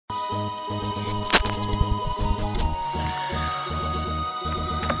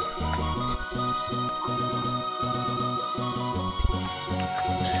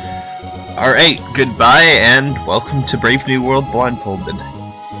Alright, goodbye and welcome to Brave New World Blindfolded.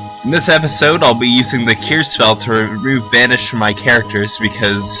 In this episode, I'll be using the Cure spell to remove Banish from my characters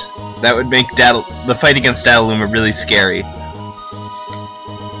because that would make the fight against Dataluma really scary.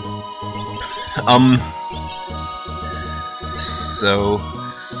 So...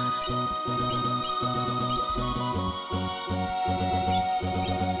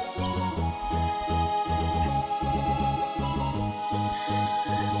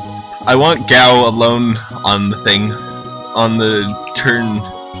 I want Gao alone on the thing, on the turn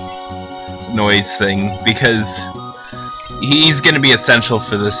noise thing, because he's going to be essential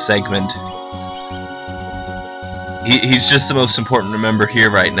for this segment. He's just the most important member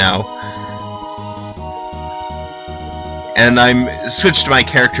here right now. And I'm switched my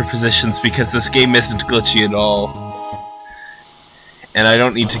character positions because this game isn't glitchy at all. And I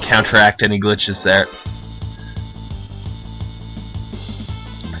don't need to counteract any glitches there.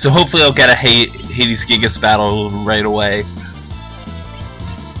 So hopefully I'll get a Hades Gigas battle right away.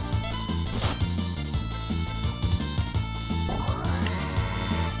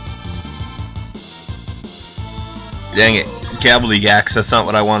 Dang it, Gabbledygax, that's not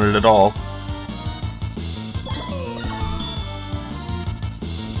what I wanted at all.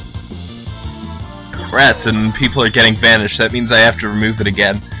 Rats, and people are getting vanished, that means I have to remove it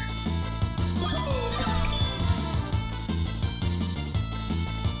again.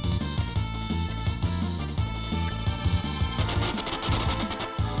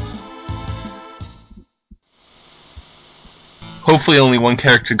 Hopefully only one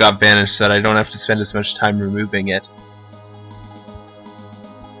character got vanished so that I don't have to spend as much time removing it.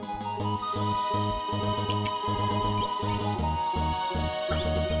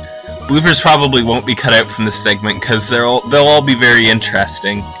 Bloopers probably won't be cut out from this segment because they'll all be very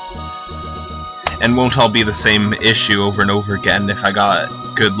interesting. And won't all be the same issue over and over again if I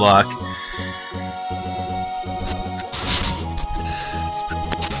got good luck.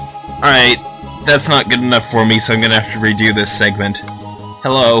 Alright. That's not good enough for me, so I'm gonna have to redo this segment.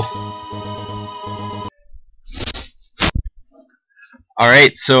 Hello.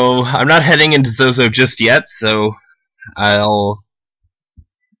 Alright, so I'm not heading into Zozo just yet, so I'll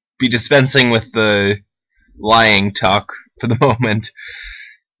be dispensing with the lying talk for the moment.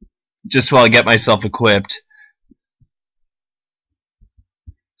 Just while I get myself equipped.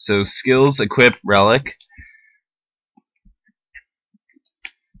 So, skills, equip, relic.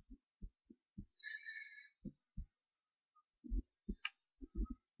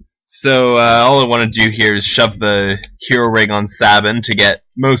 So, all I want to do here is shove the hero ring on Sabin to get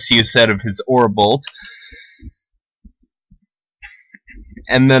most use out of his Aura Bolt.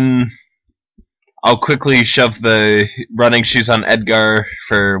 And then I'll quickly shove the running shoes on Edgar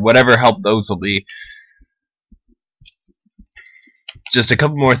for whatever help those will be. Just a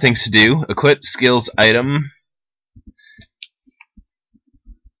couple more things to do. Equip, skills, item.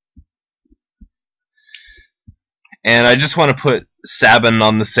 And I just want to put Sabin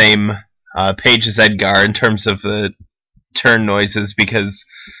on the same page as Edgar in terms of the turn noises because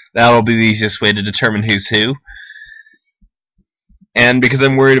that'll be the easiest way to determine who's who. And because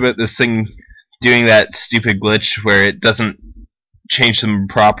I'm worried about this thing doing that stupid glitch where it doesn't change them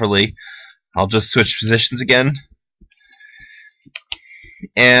properly, I'll just switch positions again.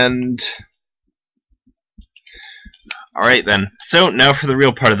 And... alright then, so now for the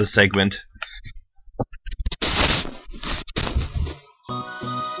real part of the segment.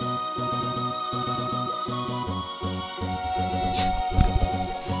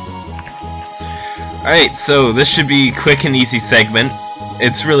 Alright, so this should be a quick and easy segment.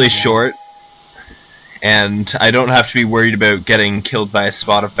 It's really short, and I don't have to be worried about getting killed by a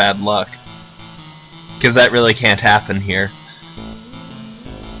spot of bad luck, because that really can't happen here.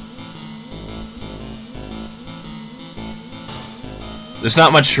 There's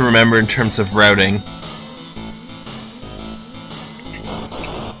not much to remember in terms of routing.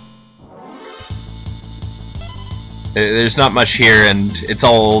 There's not much here, and it's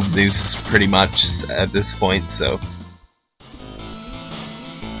all old news pretty much at this point, so...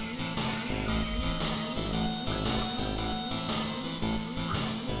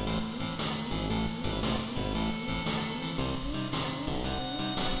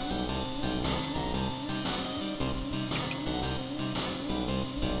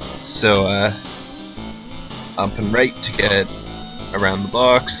 So, up and right to get around the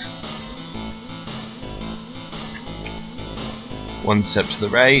box. One step to the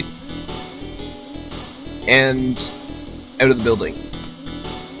right. And out of the building.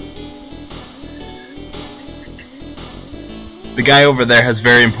 The guy over there has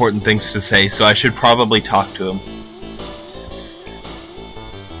very important things to say, so I should probably talk to him.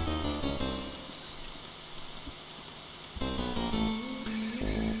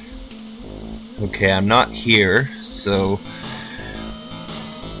 Okay, I'm not here, so...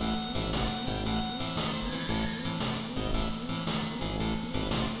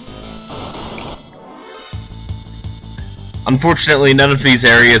 Unfortunately, none of these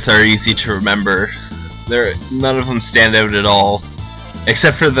areas are easy to remember. None of them stand out at all,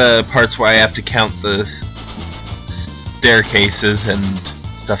 except for the parts where I have to count the staircases and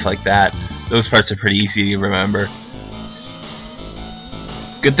stuff like that. Those parts are pretty easy to remember.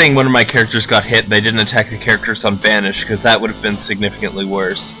 Good thing one of my characters got hit and they didn't attack the characters on Vanish, because that would have been significantly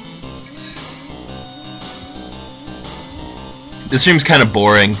worse. This room's kind of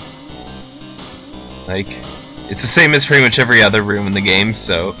boring. Like, it's the same as pretty much every other room in the game,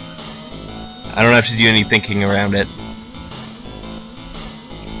 so I don't have to do any thinking around it.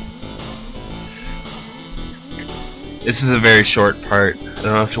 This is a very short part. I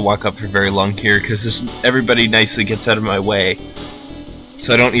don't have to walk up for very long here, because everybody nicely gets out of my way.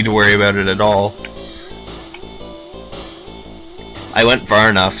 So I don't need to worry about it at all. I went far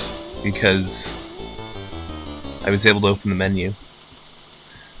enough because I was able to open the menu.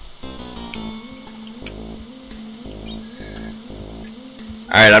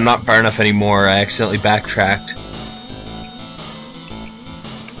 Alright, I'm not far enough anymore. I accidentally backtracked.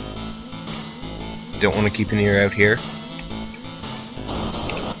 Don't want to keep an ear out here.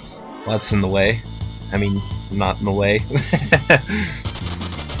 Well, that's in the way. I mean, not in the way.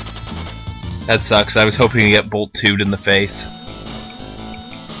 That sucks. I was hoping to get Bolt 2'd in the face.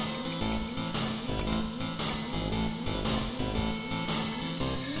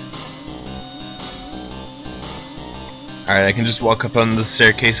 Alright, I can just walk up on the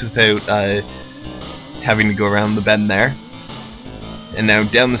staircase without having to go around the bend there. And now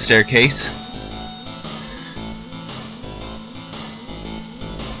down the staircase.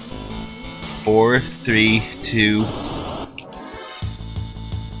 Four, three, two.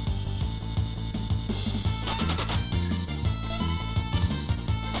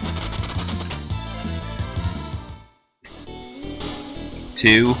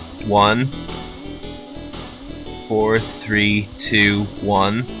 Two, one. 4, 3, 2,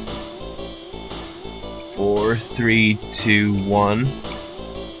 1. 4, 3, 2, 1.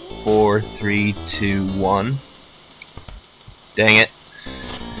 4, 3, 2, 1. Dang it.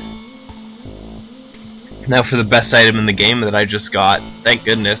 Now for the best item in the game that I just got. Thank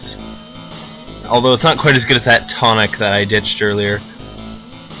goodness. Although it's not quite as good as that tonic that I ditched earlier.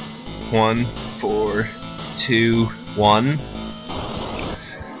 1, 4, 2, 1.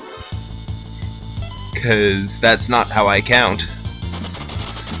 Because that's not how I count.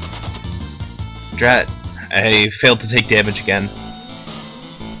 Drat. I failed to take damage again.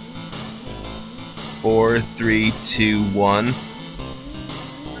 4, 3, 2, 1.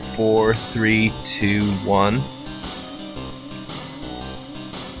 4, 3, 2, 1.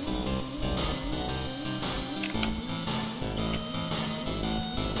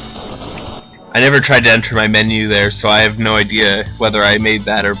 I never tried to enter my menu there, so I have no idea whether I made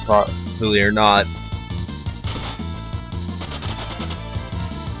that properly or not.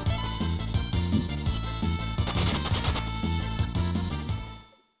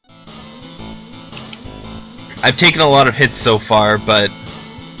 I've taken a lot of hits so far, but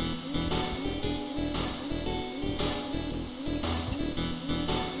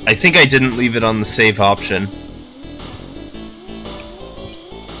I think I didn't leave it on the save option.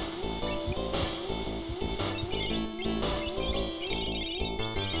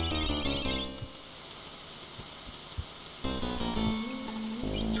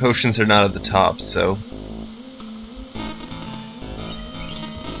 Potions are not at the top, so...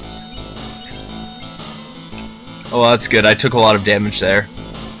 Oh, that's good. I took a lot of damage there.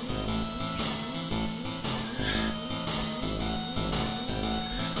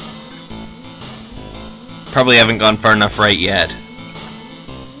 Probably haven't gone far enough right yet.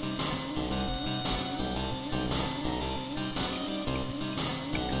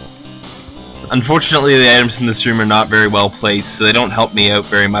 Unfortunately, the items in this room are not very well placed, so they don't help me out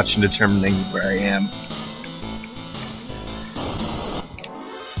very much in determining where I am.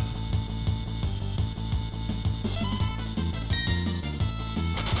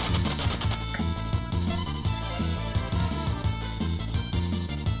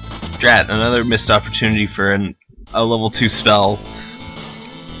 Drat, another missed opportunity for a level 2 spell.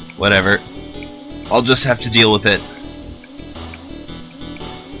 Whatever. I'll just have to deal with it.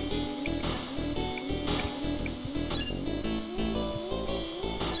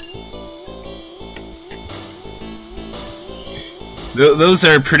 Those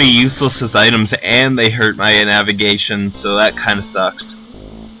are pretty useless as items, and they hurt my navigation, so that kind of sucks.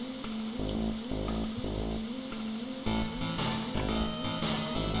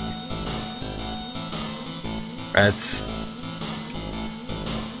 That's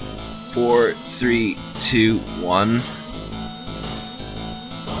 4, 3, 2, 1.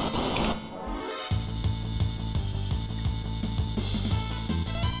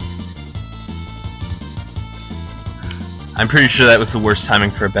 I'm pretty sure that was the worst timing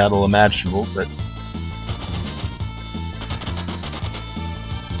for a battle imaginable, but...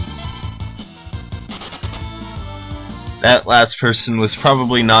 That last person was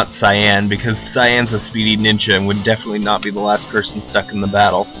probably not Cyan, because Cyan's a speedy ninja and would definitely not be the last person stuck in the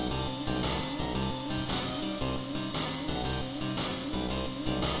battle.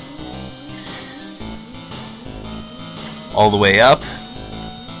 All the way up.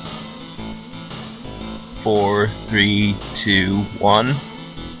 4, 3, 2, 1.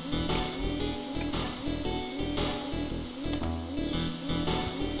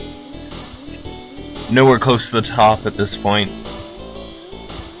 Nowhere close to the top at this point.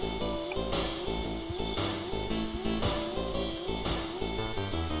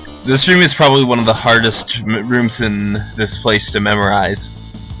 This room is probably one of the hardest rooms in this place to memorize.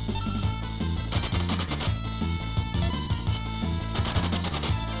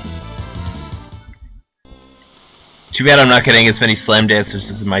 Too bad I'm not getting as many slam dancers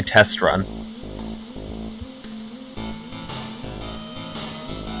as in my test run.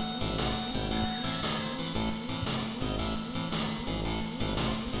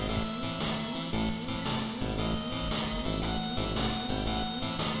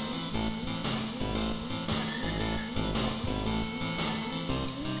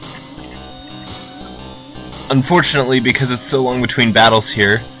 Unfortunately, because it's so long between battles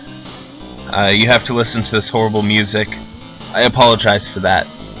here, you have to listen to this horrible music. I apologize for that.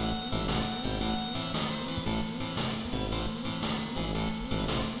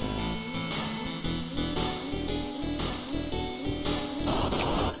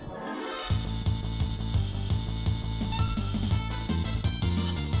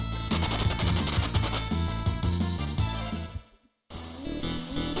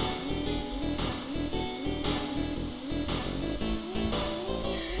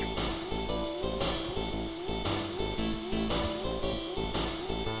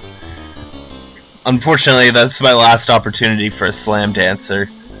 Unfortunately, that's my last opportunity for a slam dancer.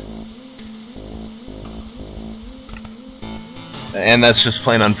 And that's just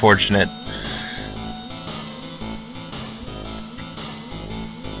plain unfortunate.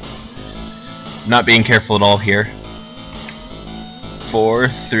 Not being careful at all here. 4,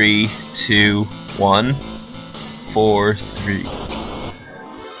 3, 2, 1. 4, 3.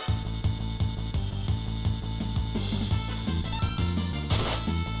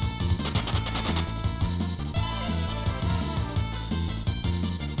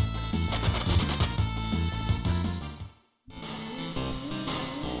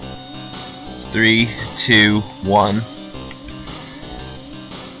 Three, 2, 1.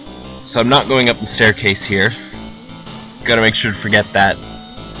 So I'm not going up the staircase here. Gotta make sure to forget that.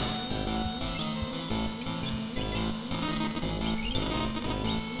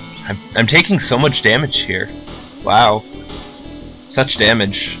 I'm taking so much damage here. Wow. Such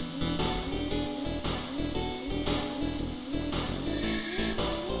damage.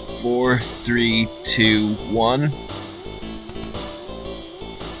 Four, 3, 2, 1.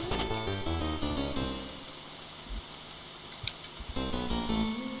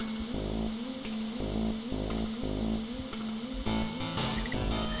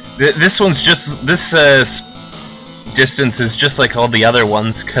 This one's just, this distance is just like all the other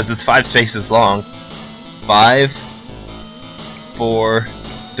ones, because it's 5 spaces long. 5, 4,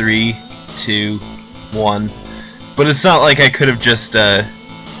 3, 2, 1. But it's not like I could have just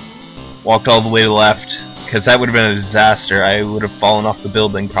walked all the way to the left, because that would have been a disaster. I would have fallen off the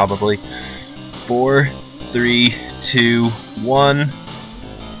building probably. 4, 3, 2, 1.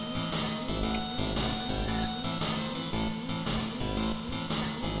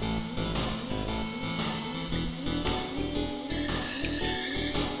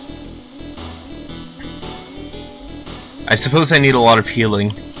 I suppose I need a lot of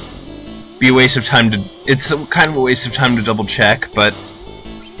healing. Be a waste of time to... It's kind of a waste of time to double check, but...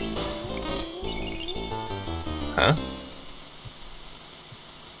 Huh?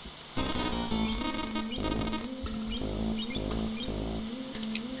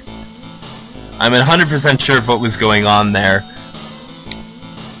 I'm 100% sure of what was going on there.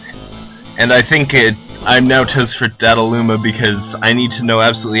 And I think I'm now toast for Dataluma because I need to know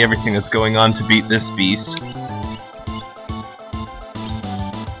absolutely everything that's going on to beat this beast.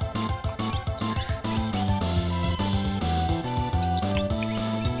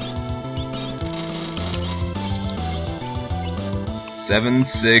 7,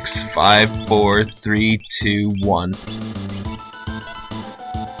 6, 5, 4, 3, 2, 1.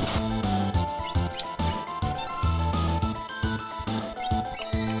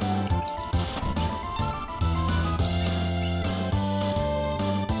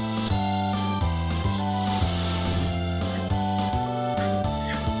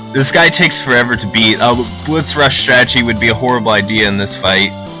 This guy takes forever to beat. Blitz rush strategy would be a horrible idea in this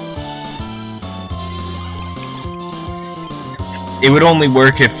fight. It would only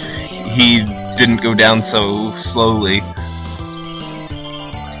work if he didn't go down so slowly.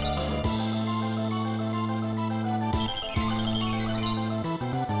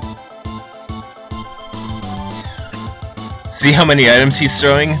 See how many items he's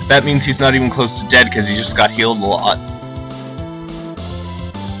throwing? That means he's not even close to dead because he just got healed a lot.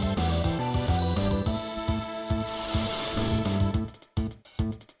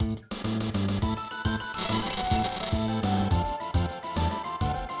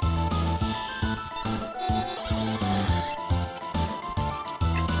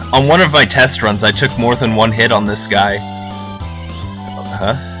 On one of my test runs, I took more than one hit on this guy.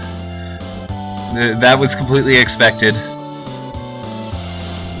 Huh? That was completely expected.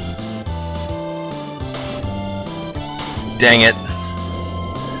 Dang it.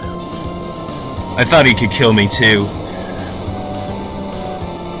 I thought he could kill me too.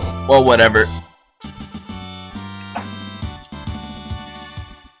 Well, whatever.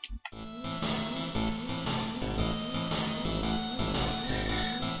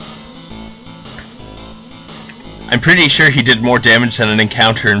 I'm pretty sure he did more damage than an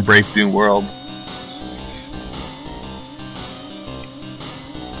encounter in Brave New World.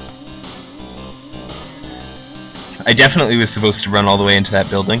 I definitely was supposed to run all the way into that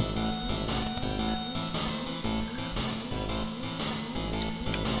building.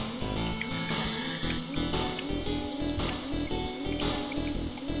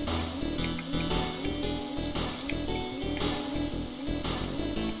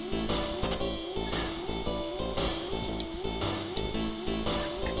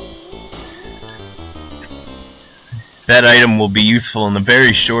 That item will be useful in a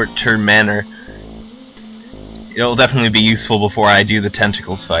very short-term manner. It'll definitely be useful before I do the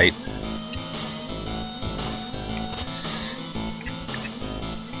tentacles fight.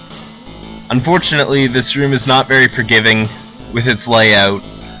 Unfortunately, this room is not very forgiving with its layout.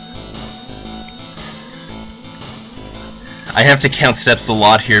 I have to count steps a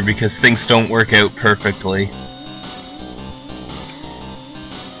lot here because things don't work out perfectly.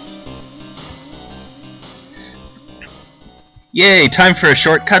 Yay, time for a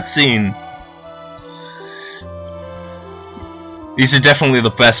short cutscene! These are definitely the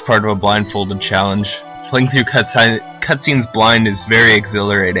best part of a blindfolded challenge. Playing through cutscenes blind is very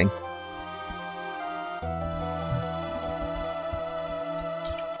exhilarating.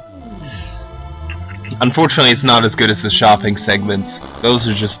 Unfortunately, it's not as good as the shopping segments. Those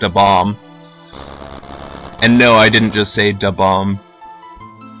are just a bomb. And no, I didn't just say da bomb.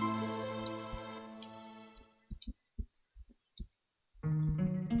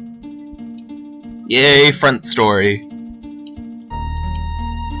 Yay, front story.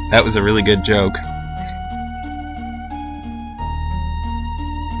 That was a really good joke.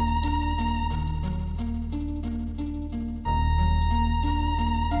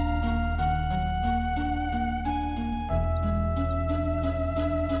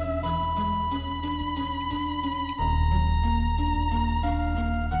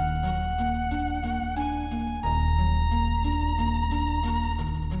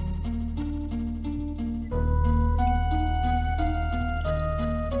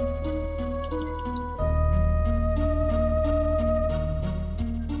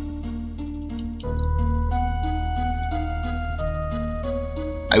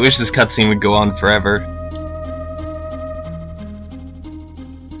 I wish this cutscene would go on forever.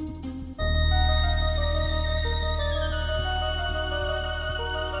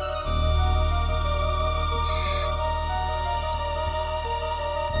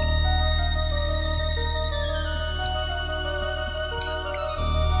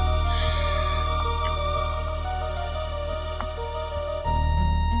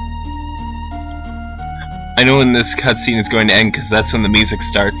 I know when this cutscene is going to end because that's when the music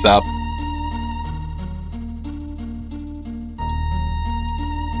starts up.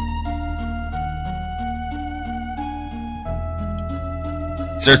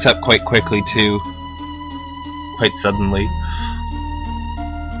 It starts up quite quickly too. Quite suddenly.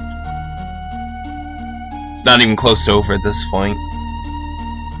 It's not even close to over at this point.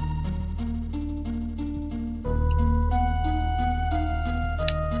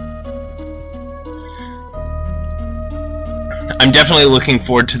 I'm definitely looking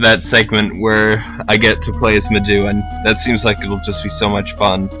forward to that segment where I get to play as Madhu, and that seems like it'll just be so much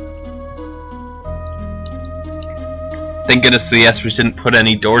fun. Thank goodness the Espers didn't put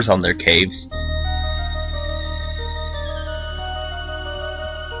any doors on their caves.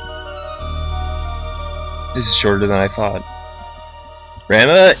 This is shorter than I thought.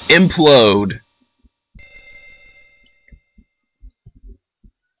 Rama, implode!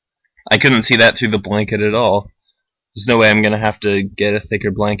 I couldn't see that through the blanket at all. There's no way I'm gonna have to get a thicker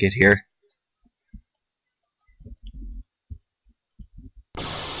blanket here.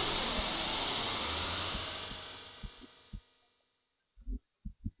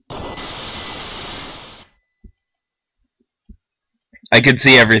 I could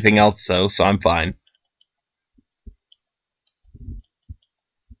see everything else though, so I'm fine.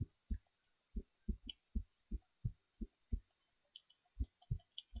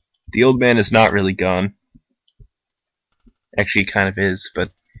 The old man is not really gone. Actually, he kind of is,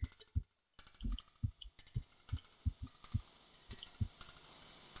 but...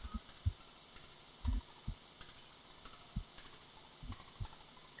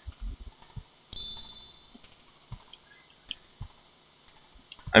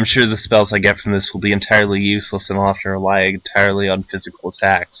 I'm sure the spells I get from this will be entirely useless and I'll have to rely entirely on physical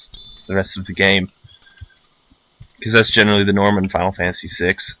attacks for the rest of the game. Because that's generally the norm in Final Fantasy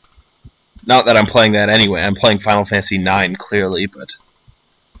VI. Not that I'm playing that anyway, I'm playing Final Fantasy IX clearly, but...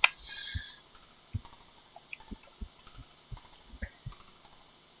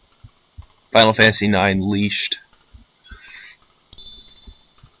 Final Fantasy IX leashed.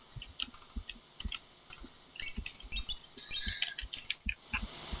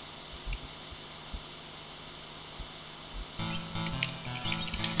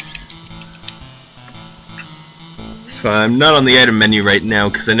 So I'm not on the item menu right now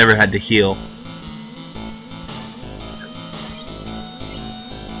because I never had to heal.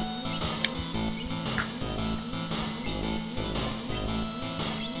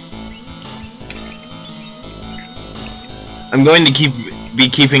 I'm going to be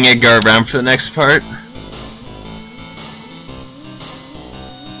keeping Edgar around for the next part.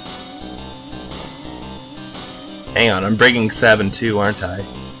 Hang on, I'm breaking Sabin too, aren't I?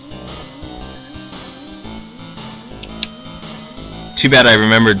 Too bad I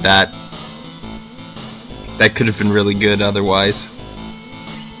remembered that. That could have been really good otherwise.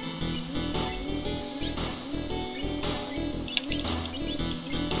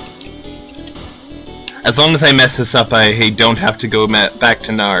 As long as I mess this up, I don't have to go back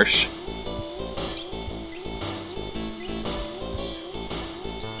to Narsh.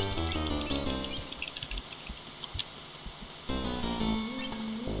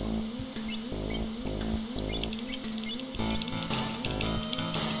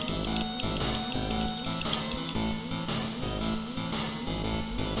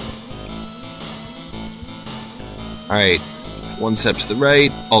 Alright, one step to the right,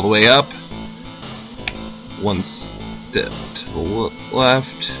 all the way up. One step to the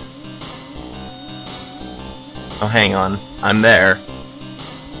left. Oh, hang on. I'm there.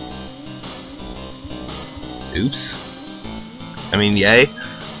 Oops. I mean, yay.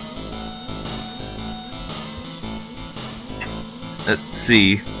 Let's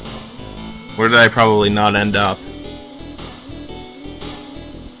see. Where did I probably not end up?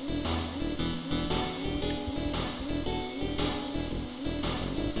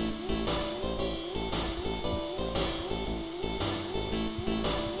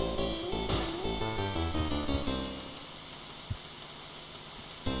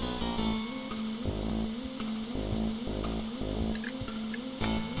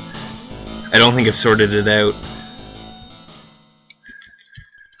 I don't think I've sorted it out.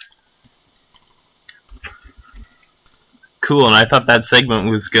 Cool, and I thought that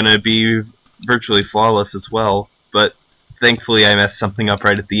segment was gonna be virtually flawless as well, but thankfully I messed something up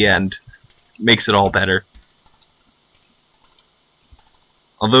right at the end. Makes it all better.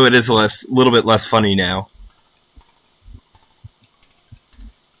 Although it is a little bit less funny now.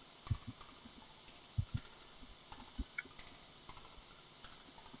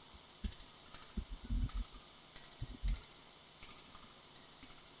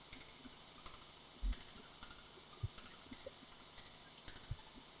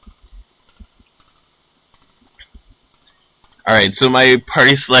 Alright, so my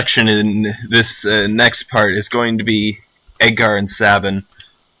party selection in this next part is going to be Edgar and Sabin.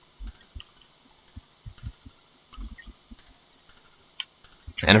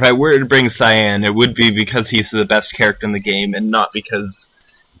 And if I were to bring Cyan, it would be because he's the best character in the game, and not because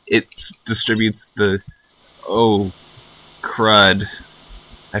it distributes the... Oh, crud.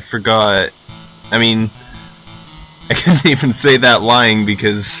 I forgot. I mean, I couldn't even say that lying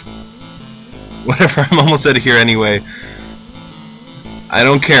because... Whatever, I'm almost out of here anyway. I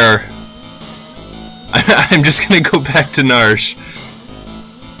don't care. I'm just gonna go back to Narsh.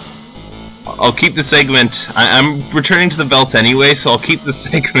 I'll keep the segment. I'm returning to the Veld anyway, so I'll keep the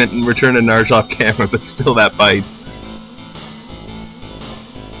segment and return to Narsh off camera, but still that bites.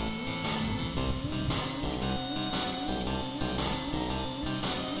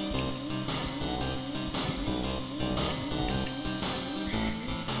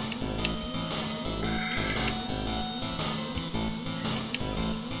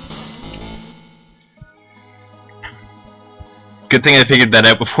 Good thing I figured that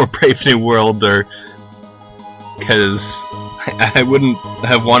out before Brave New World, or... because I wouldn't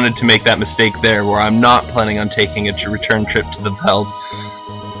have wanted to make that mistake there, where I'm not planning on taking a return trip to the Veld.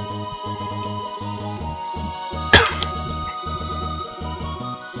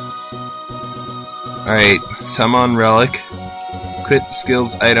 Alright, summon relic. Quit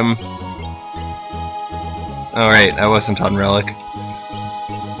skills item. Alright, I wasn't on relic.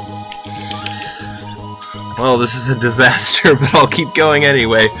 Well, this is a disaster, but I'll keep going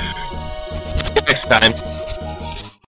anyway. See you next time.